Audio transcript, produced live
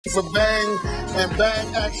for Bang, and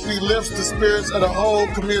Bang actually lifts the spirits of the whole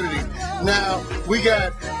community. Now, we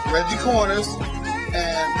got Reggie Corners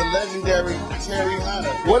and the legendary Terry Hunter.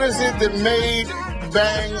 What is it that made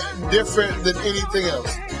Bang different than anything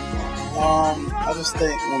else? I just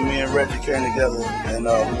think when me and Reggie came together and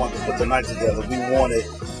we wanted to put the night together, we wanted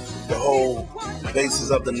the whole basis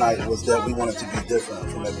of the night was that we wanted to be different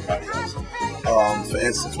from everybody else. For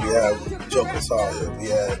instance, we have Joe Casal here, we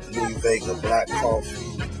had Louis Vega, Black Coffee,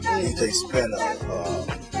 DJ Spinner,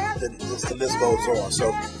 the list goes on.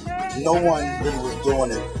 So no one really was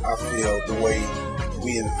doing it, I feel, the way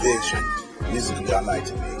we envisioned Music Got Night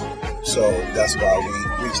to be. So that's why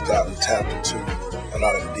we reached out and tapped into a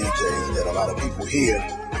lot of the DJs that a lot of people here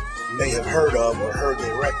may have heard of or heard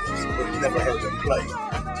their records, but never heard them play.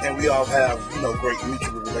 And we all have, great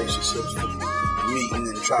mutual relationships from meeting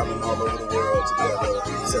and traveling all over the world together,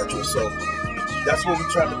 etc. So that's what we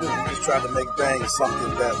tried to do. We just tried to make Bang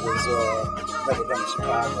something that was never done in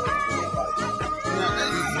Chicago in real life.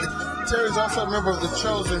 Terry's also a member of the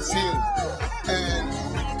Chosen Few, and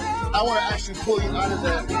I want to actually pull you out of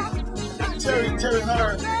that. Terry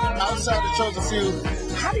Hunter, outside the Chosen Few,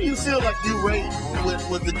 how do you feel like you rate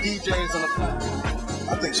with the DJs on the planet?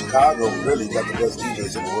 I think Chicago really got the best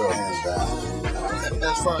DJs in the world, hands down.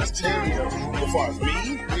 As far as Terry goes. As far as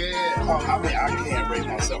me? Yeah. I mean, I can't rate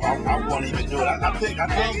myself. I won't even do it. I think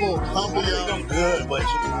humble, I'm good, but I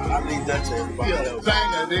leave that to everybody else.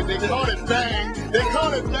 Banger. They call it Bang. They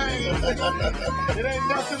call it Bang. It ain't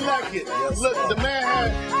nothing like it. Yes, look, the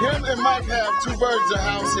man him and Mike have two versions of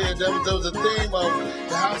house head. There was a theme of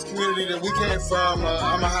the house community that we came from.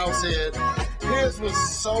 I'm a house head. His was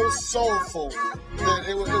so soulful that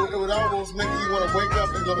it would almost make you want to wake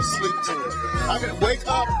up and go to sleep to it. I can wake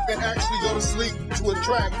up and actually go to sleep to a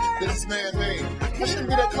track that this man made. I shouldn't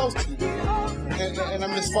be that close to you, and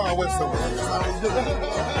I'm this far away from it.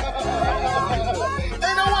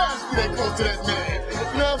 Ain't no way I should be that close to that man.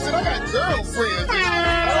 You know what I'm saying? I got girlfriends. I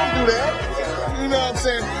don't do that. You know what I'm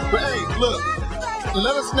saying? But hey, look,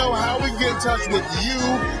 let us know how we get in touch with you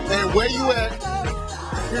and where you at.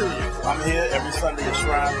 Period. I'm here every Sunday at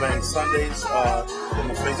Shrine Bang Sundays on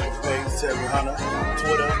my Facebook page, Terry Hunter,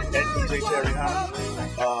 Twitter at DJ Terry Hunter,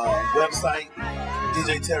 website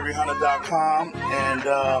djterryhunter.com, and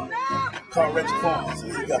call Reggie Corners.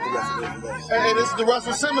 You got the rest of the information. Hey, this is the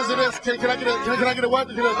Russell Simmons of this. Can I get a what?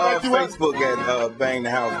 Facebook at Bang the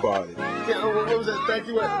House Party. What was that? Thank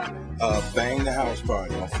you. Bang the House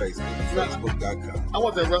Party on Facebook. Facebook.com. I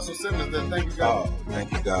want that Russell Simmons there. Thank you, God. Oh,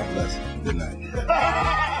 thank you. God bless you. Good night.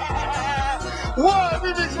 What?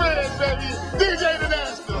 We mix red, baby. DJ the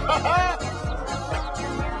National.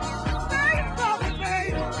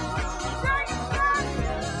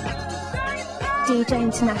 DJ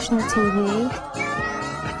International TV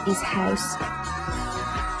is house.